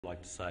I'd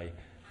like to say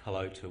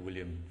hello to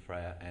William,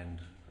 Freya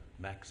and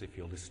Max if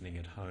you're listening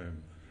at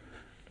home.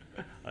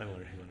 I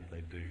wonder if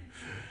they do.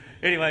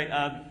 Anyway,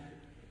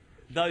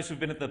 those who've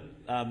been at the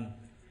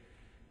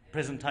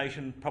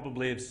presentation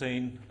probably have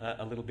seen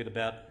a little bit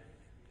about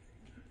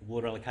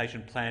water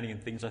allocation planning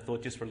and things. I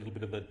thought just for a little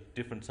bit of a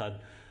difference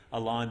I'd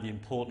align the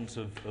importance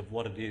of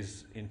what it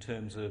is in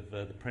terms of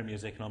the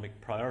Premier's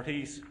economic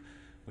priorities,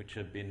 which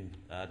have been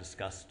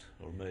discussed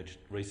or emerged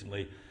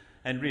recently.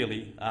 And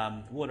really,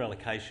 water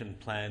allocation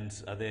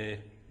plans are there,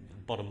 the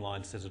bottom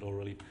line says it all,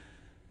 really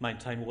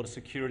maintain water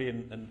security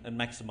and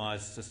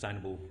maximise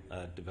sustainable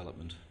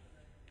development.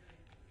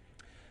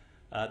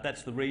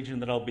 That's the region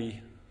that I'll be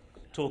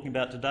talking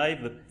about today,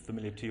 but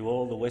familiar to you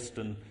all, the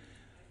western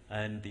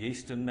and the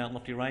eastern Mount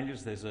Lofty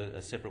Ranges. There's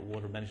a separate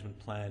water management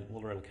plan,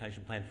 water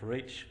allocation plan for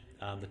each.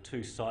 The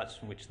two sites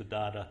from which the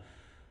data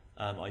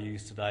I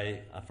use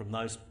today are from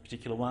those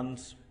particular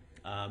ones.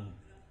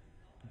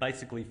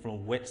 Basically from a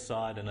wet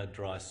side and a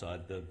dry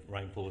side, the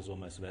rainfall is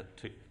almost about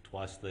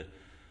twice the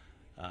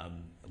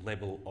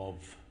level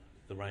of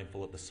the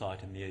rainfall at the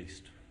site in the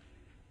east.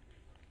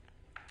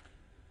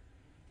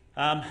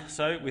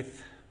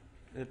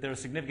 There are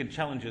significant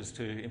challenges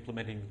to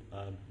implementing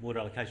water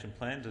allocation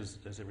plans,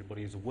 as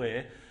everybody is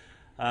aware.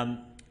 There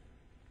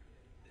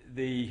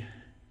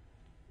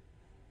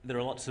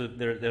are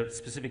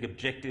specific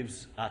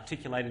objectives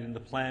articulated in the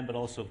plan, but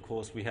also, of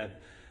course, we have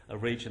a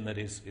region that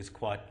is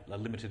quite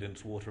limited in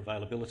its water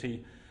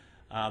availability.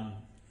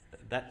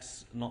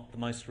 That's not the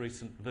most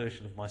recent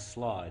version of my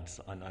slides,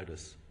 I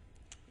notice,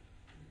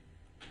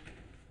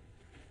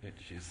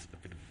 which is a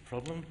bit of a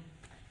problem.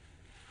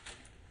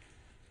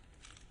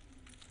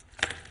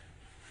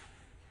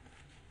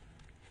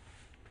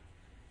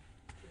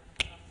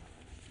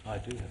 I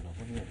do have another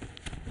one, yeah.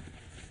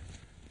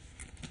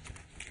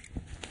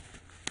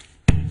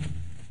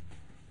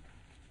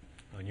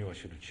 I knew I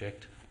should have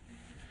checked.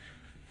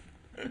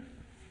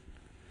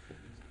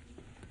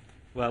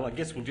 Well, I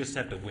guess we'll just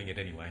have to wing it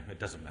anyway. It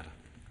doesn't matter.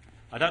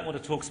 I don't want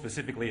to talk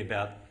specifically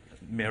about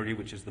MERI,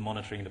 which is the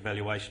Monitoring and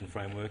Evaluation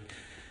Framework,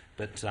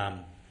 but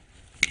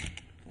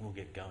we'll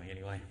get going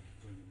anyway.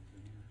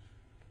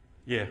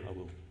 Yeah, I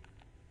will.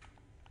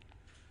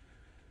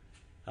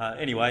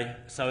 Anyway,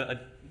 so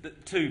the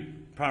two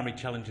primary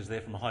challenges there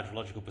from a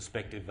hydrological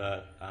perspective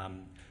are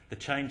the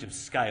change of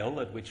scale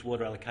at which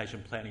water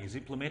allocation planning is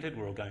implemented.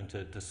 We're all going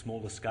to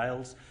smaller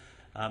scales,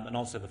 and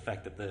also the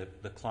fact that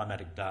the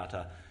climatic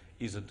data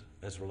isn't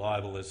as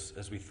reliable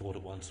as we thought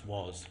it once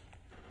was.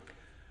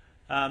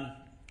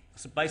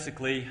 So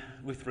basically,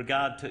 with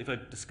regard to, if I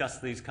discuss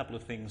these couple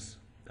of things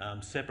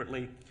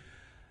separately,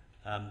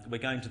 we're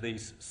going to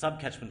these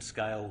subcatchment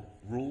scale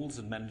rules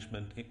and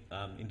management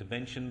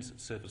interventions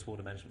at surface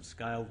water management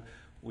scale.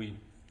 We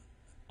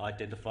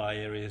identify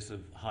areas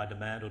of high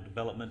demand or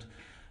development,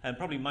 and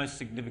probably most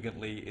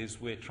significantly is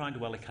we're trying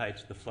to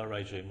allocate the flow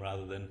regime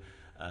rather than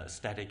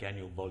static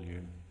annual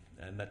volume,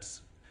 and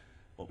that's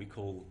what we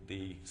call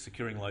the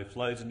Securing Low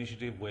Flows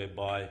initiative,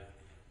 whereby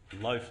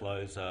low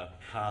flows are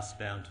passed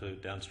down to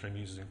downstream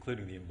users,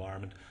 including the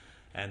environment,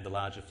 and the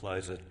larger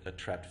flows are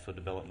trapped for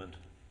development.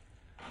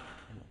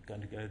 I'm not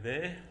going to go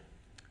there.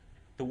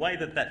 The way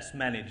that that's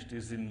managed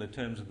is in the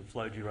terms of the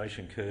flow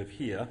duration curve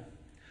here.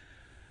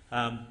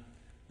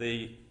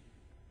 We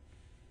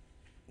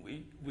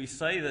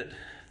say that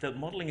the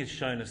modelling has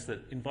shown us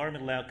that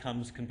environmental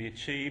outcomes can be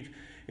achieved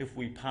if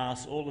we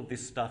pass all of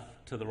this stuff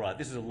to the right.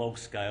 This is a log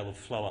scale of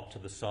flow up to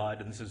the side,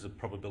 and this is a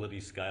probability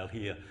scale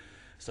here.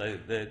 So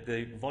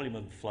the volume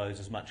of the flows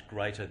is much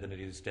greater than it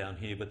is down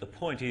here. But the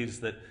point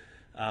is that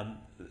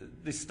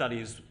this study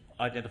has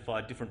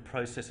identified different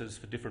processes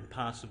for different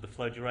parts of the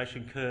flow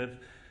duration curve.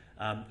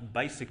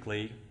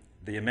 Basically,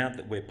 the amount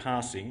that we're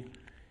passing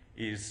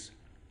is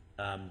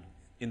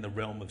in the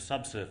realm of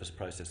subsurface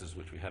processes,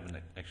 which we haven't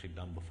actually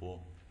done before.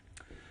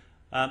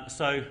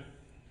 So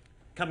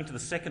coming to the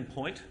second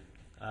point,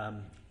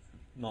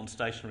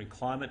 non-stationary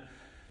climate,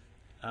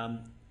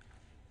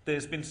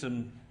 there's been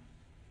some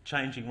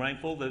changing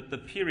rainfall. The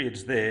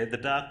periods there,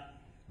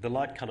 the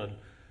light coloured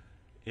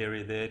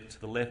area there to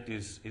the left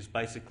is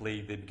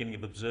basically the beginning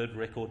of observed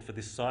record for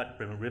this site,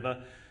 Bremer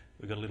River.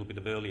 We've got a little bit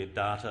of earlier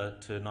data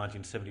to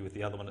 1970 with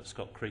the other one at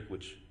Scott Creek,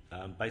 which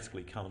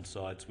basically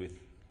coincides with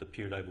the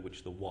period over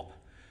which the WAP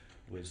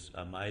was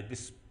made.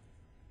 This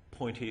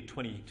point here,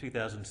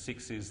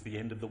 2006, is the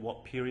end of the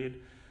WAP period,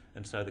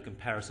 and so the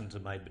comparisons are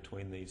made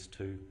between these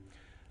two.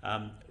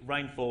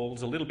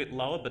 Rainfall's a little bit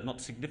lower, but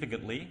not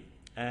significantly,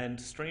 and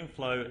stream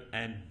flow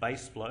and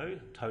base flow,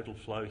 total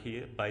flow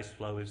here, base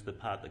flow is the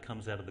part that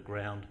comes out of the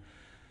ground,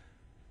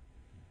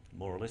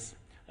 more or less,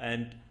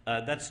 and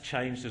that's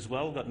changed as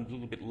well, gotten a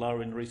little bit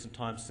lower in recent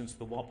times since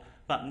the WAP,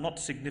 but not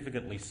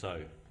significantly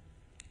so.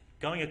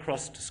 Going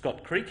across to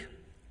Scott Creek,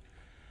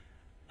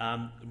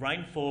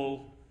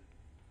 rainfall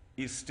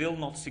is still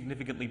not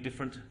significantly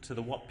different to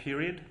the WAP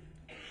period.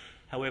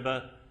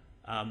 However,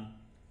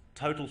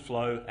 total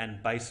flow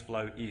and base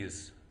flow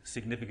is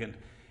significant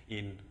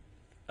in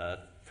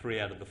 3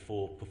 out of the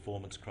 4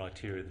 performance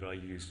criteria that I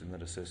used in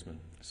that assessment.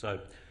 So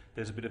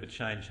there's a bit of a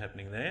change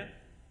happening there.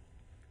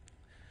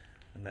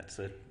 And that's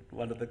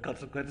one of the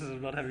consequences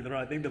of not having the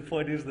right thing. The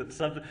point is that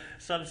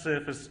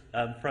subsurface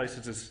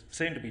processes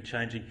seem to be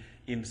changing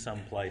in some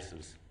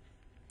places.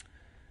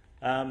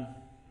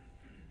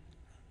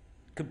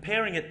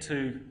 Comparing it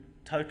to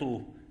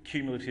total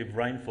cumulative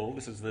rainfall,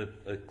 this is the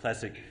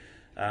classic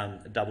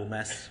double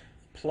mass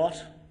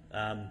plot,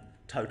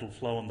 total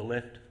flow on the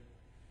left,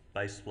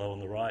 base flow on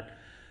the right.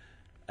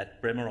 At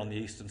Bremer on the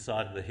eastern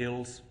side of the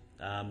hills,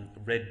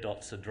 red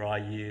dots are dry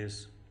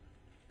years,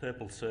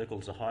 purple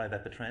circles are high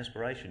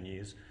evapotranspiration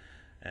years,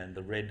 and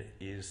the red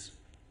is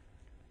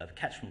a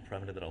catchment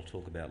parameter that I'll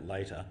talk about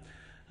later.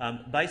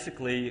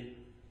 Basically,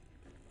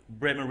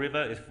 Bremer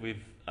River, if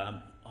we've...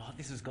 oh,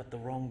 this has got the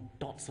wrong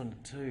dots on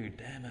it too,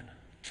 damn it.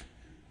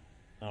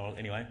 Oh, well,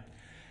 anyway,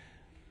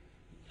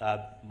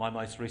 my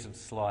most recent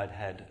slide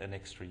had an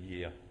extra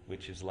year,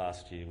 which is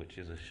last year, which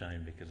is a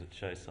shame because it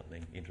shows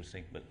something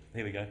interesting, but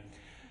here we go.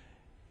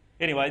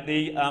 Anyway,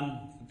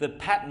 the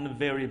pattern of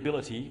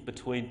variability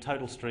between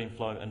total stream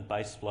flow and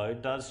base flow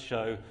does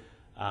show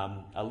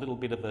a little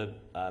bit of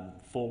a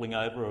falling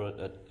over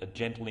or a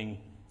gentling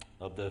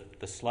of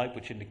the slope,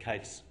 which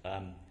indicates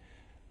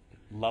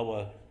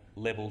lower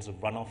levels of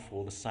runoff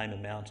or the same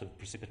amount of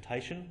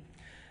precipitation.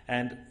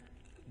 And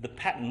the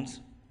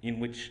patterns in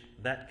which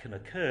that can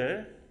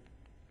occur,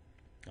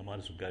 I might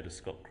as well go to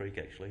Scott Creek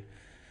actually,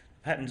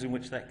 patterns in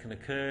which that can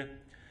occur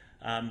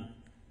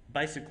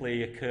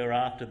basically occur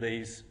after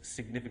these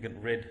significant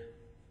red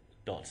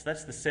dots.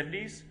 That's the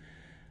 70s.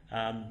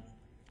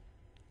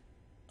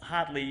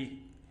 Hardly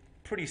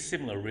pretty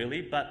similar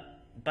really, but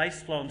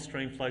base flow and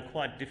stream flow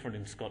quite different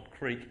in Scott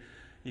Creek.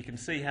 You can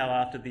see how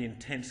after the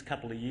intense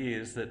couple of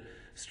years that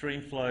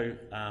stream flow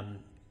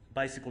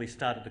basically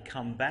started to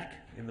come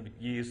back in the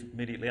years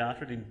immediately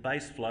after it. In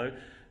base flow,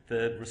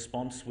 the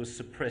response was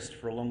suppressed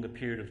for a longer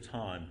period of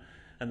time.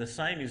 And the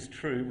same is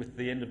true with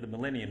the end of the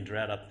millennium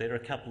drought up there, a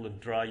couple of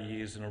dry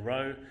years in a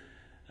row.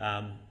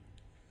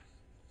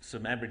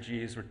 Some average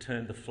years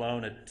returned the flow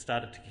and it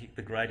started to kick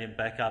the gradient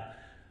back up,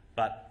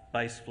 but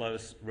base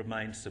flows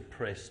remained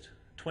suppressed.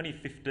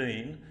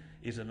 2015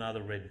 is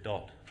another red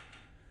dot.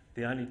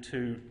 The only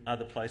two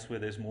other place where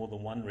there's more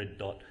than one red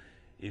dot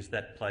is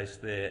that place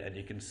there, and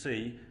you can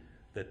see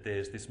that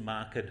there's this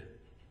marked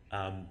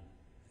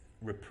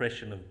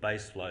repression of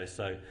base flow.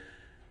 So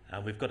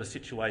we've got a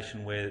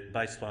situation where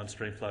base flow and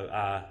stream flow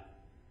are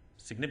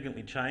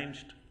significantly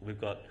changed.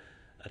 We've got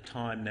a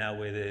time now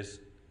where there's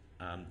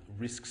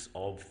risks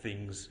of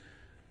things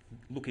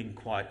looking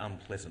quite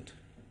unpleasant.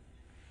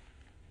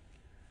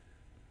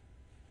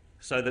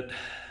 So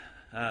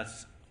that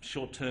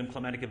short-term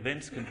climatic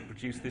events can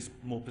produce this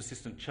more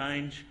persistent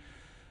change.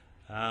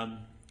 And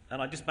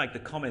I just make the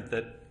comment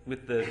that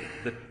with the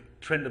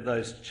trend of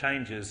those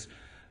changes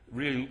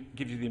really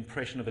gives you the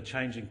impression of a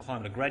changing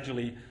climate, a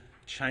gradually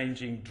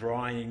changing,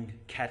 drying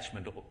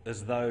catchment,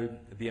 as though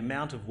the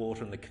amount of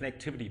water and the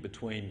connectivity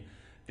between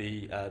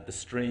the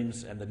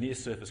streams and the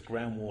near-surface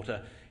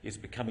groundwater is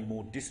becoming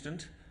more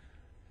distant,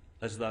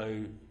 as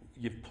though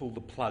you've pulled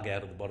the plug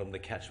out of the bottom of the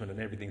catchment and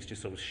everything's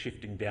just sort of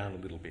shifting down a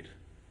little bit.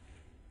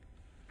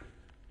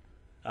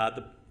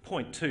 The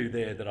point too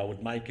there that I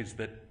would make is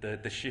that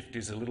the shift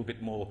is a little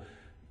bit more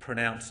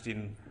pronounced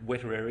in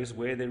wetter areas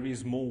where there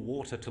is more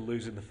water to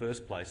lose in the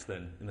first place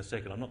than in the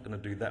second. I'm not going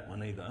to do that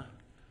one either.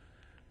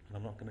 And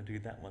I'm not going to do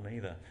that one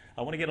either.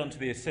 I want to get onto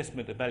the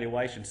assessment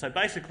evaluation. So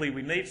basically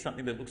we need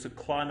something that looks at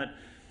climate,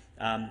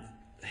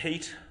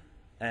 heat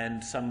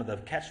and some of the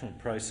catchment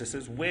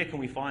processes. Where can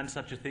we find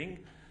such a thing?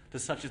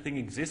 Does such a thing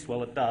exist?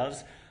 Well, it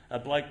does. A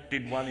bloke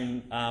did one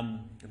in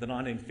the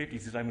 1950s.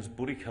 His name was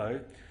Boudico.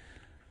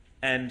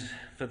 And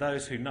for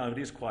those who know, it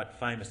is quite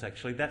famous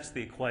actually. That's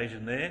the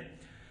equation there.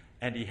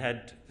 And he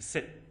had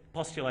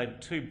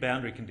postulated two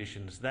boundary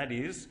conditions. That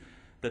is,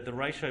 that the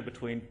ratio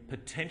between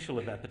potential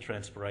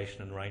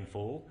evapotranspiration and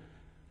rainfall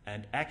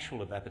and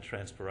actual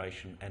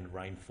evapotranspiration and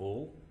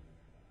rainfall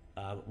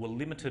were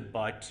limited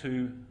by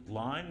two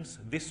lines.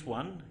 This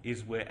one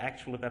is where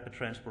actual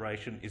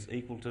evapotranspiration is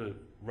equal to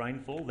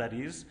rainfall. That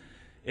is,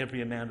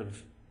 every amount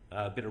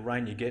of bit of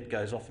rain you get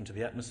goes off into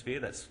the atmosphere.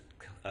 That's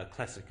a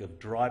classic of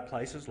dry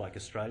places like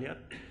Australia.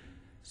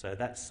 So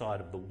that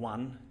side of the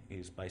one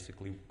is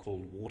basically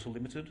called water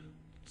limited,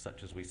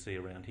 such as we see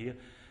around here.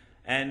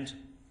 And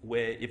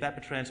where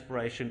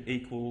evapotranspiration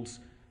equals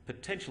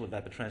potential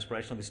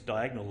evapotranspiration on this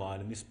diagonal line,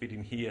 and this bit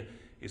in here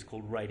is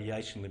called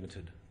radiation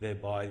limited.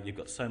 Thereby you've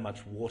got so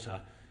much water,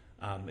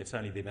 it's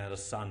only the amount of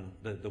sun,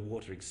 the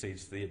water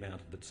exceeds the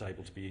amount that's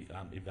able to be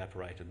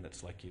evaporated, and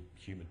that's like your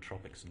humid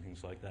tropics and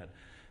things like that.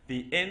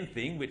 The N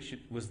thing, which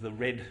was the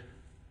red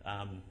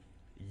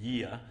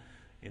year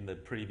in the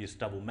previous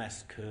double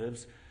mass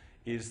curves,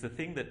 is the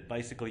thing that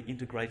basically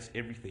integrates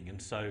everything.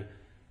 And so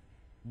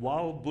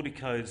while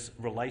Boudico's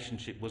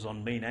relationship was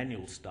on mean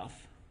annual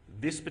stuff,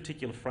 this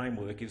particular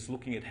framework is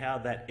looking at how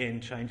that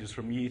N changes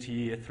from year to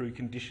year through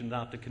condition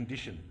after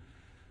condition,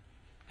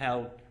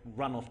 how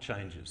runoff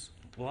changes.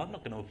 Well, I'm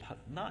not going to...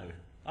 No,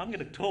 I'm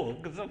going to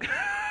talk because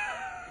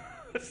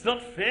it's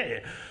not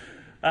fair.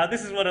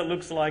 This is what it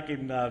looks like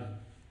in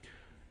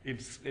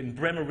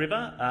Bremer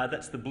River.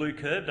 That's the blue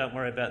curve. Don't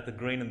worry about the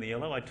green and the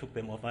yellow. I took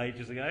them off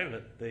ages ago,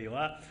 but there you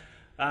are.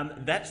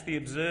 That's the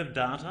observed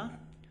data.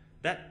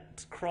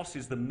 That cross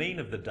is the mean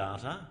of the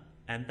data,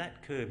 and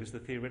that curve is the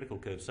theoretical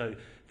curve. So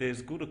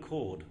there's good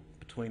accord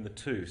between the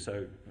two.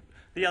 So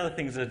the other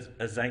things are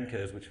Zane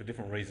curves, which for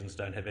different reasons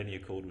don't have any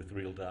accord with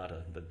real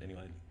data. But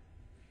anyway,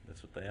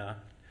 that's what they are.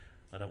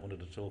 I don't want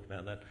to talk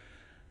about that.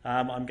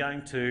 I'm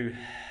going to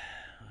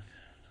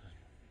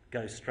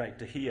go straight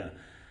to here.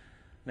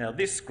 Now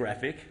this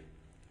graphic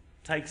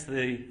takes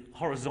the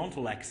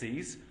horizontal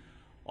axes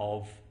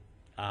of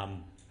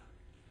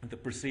the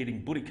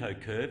preceding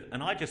Boudico curve,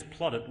 and I just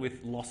plot it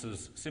with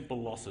losses,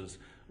 simple losses,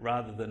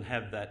 rather than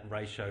have that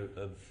ratio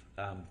of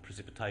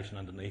precipitation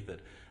underneath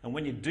it. And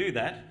when you do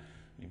that,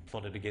 you can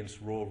plot it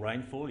against raw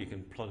rainfall, you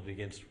can plot it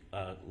against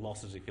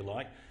losses if you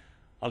like.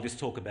 I'll just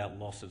talk about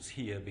losses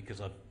here because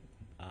I've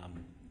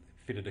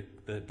fitted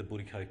the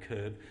Boudico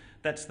curve.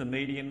 That's the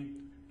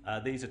median.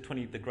 These are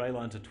the grey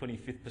lines are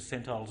 25th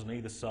percentiles on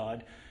either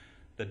side.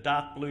 The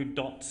dark blue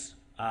dots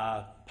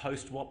are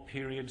post-WAP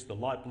periods. The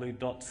light blue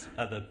dots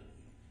are the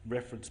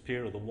reference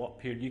period or the WAP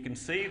period. You can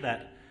see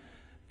that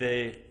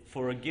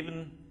for a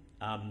given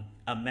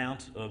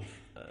amount of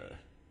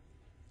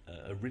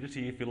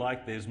aridity, if you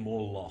like, there's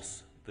more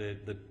loss.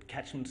 The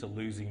catchments are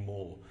losing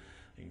more.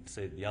 You can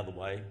see it the other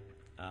way.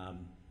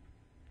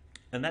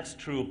 And that's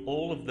true of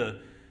all of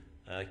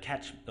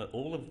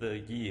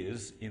the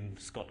years in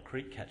Scott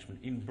Creek catchment.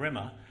 In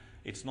Bremer,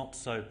 it's not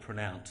so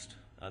pronounced.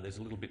 There's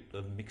a little bit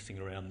of mixing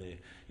around there.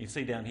 You can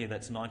see down here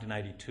that's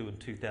 1982 and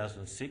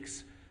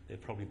 2006. They're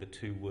probably the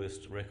two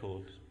worst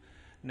records.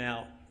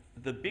 Now,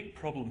 the big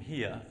problem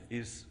here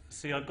is,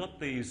 see, I've got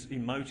these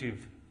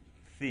emotive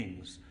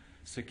things,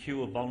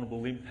 secure,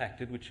 vulnerable,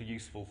 impacted, which are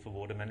useful for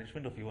water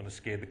management if you want to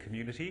scare the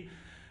community.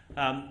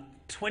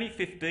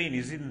 2015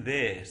 is in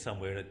there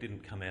somewhere, and it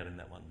didn't come out in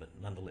that one, but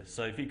nonetheless.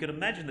 So if you could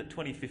imagine that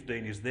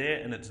 2015 is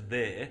there and it's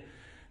there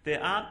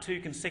aren't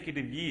two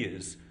consecutive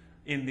years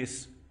in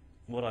this,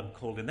 what I've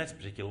called in that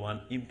particular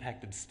one,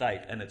 impacted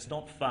state, and it's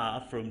not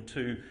far from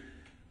two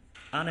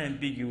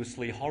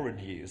unambiguously horrid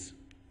years.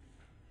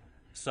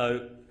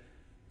 So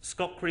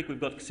Scott Creek, we've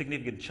got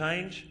significant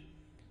change.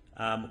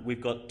 We've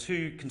got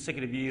two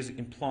consecutive years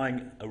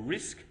implying a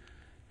risk.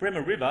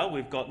 Bremer River,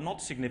 we've got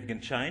not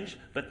significant change,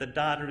 but the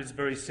data is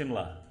very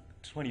similar.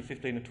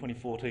 2015 and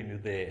 2014 are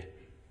there.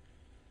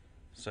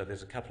 So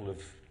there's a couple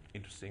of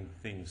interesting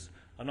things.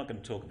 I'm not going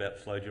to talk about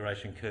flow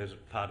duration curves as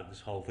part of this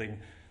whole thing,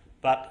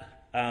 but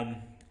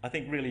I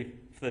think really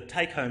the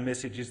take-home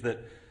message is that,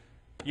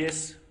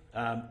 yes,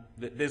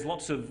 there's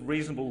lots of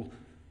reasonable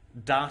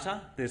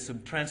data. There's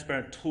some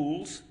transparent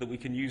tools that we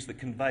can use that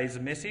conveys a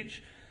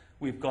message.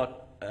 We've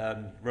got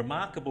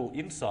remarkable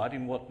insight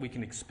in what we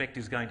can expect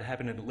is going to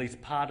happen in at least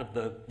part of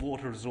the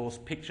water resource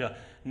picture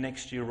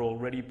next year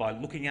already by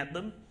looking at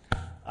them.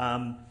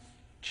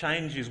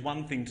 Change is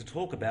one thing to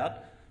talk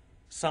about.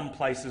 Some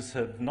places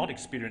have not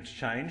experienced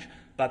change,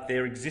 but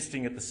they're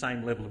existing at the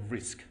same level of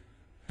risk.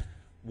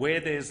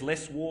 Where there's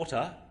less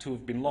water to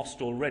have been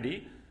lost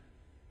already,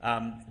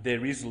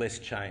 there is less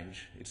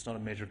change. It's not a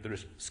measure of the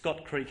risk.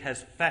 Scott Creek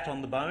has fat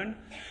on the bone.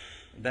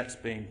 That's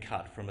being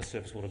cut from a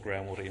surface water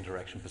groundwater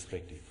interaction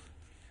perspective.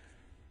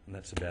 And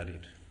that's about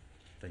it.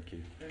 Thank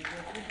you. Thank you.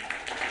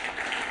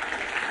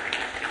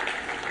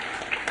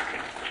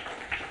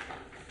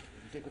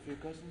 Take a few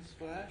questions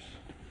for Ash.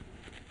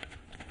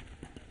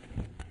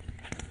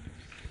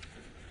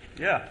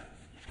 Yeah.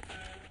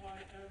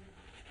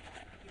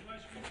 The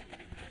most recent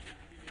information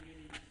giving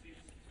any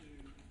sense to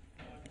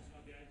guidance by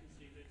the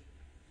agency that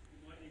we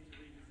might need to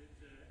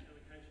revisit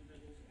allocation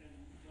levels and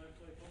low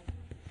flow content?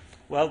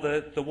 Well,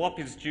 the WAP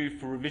is due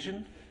for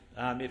revision.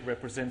 It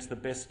represents the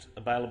best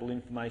available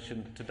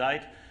information to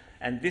date,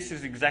 and this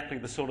is exactly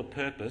the sort of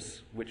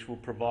purpose which will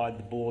provide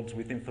the boards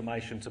with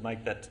information to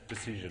make that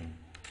decision.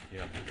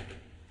 Yeah.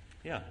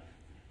 Yeah.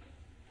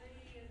 The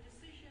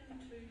decision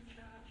to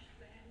charge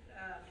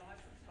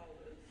licence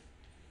holders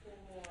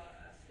for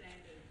a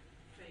standard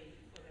fee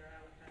for their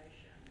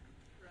allocation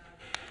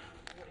rather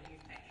than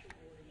actual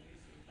water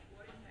usage,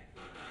 what impact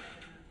will that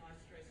have in a high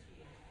stress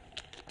year?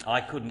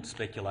 I couldn't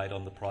speculate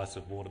on the price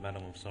of water,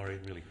 madam. I'm sorry,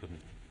 really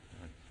couldn't.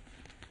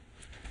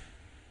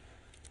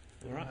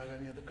 Do you have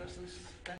any other questions?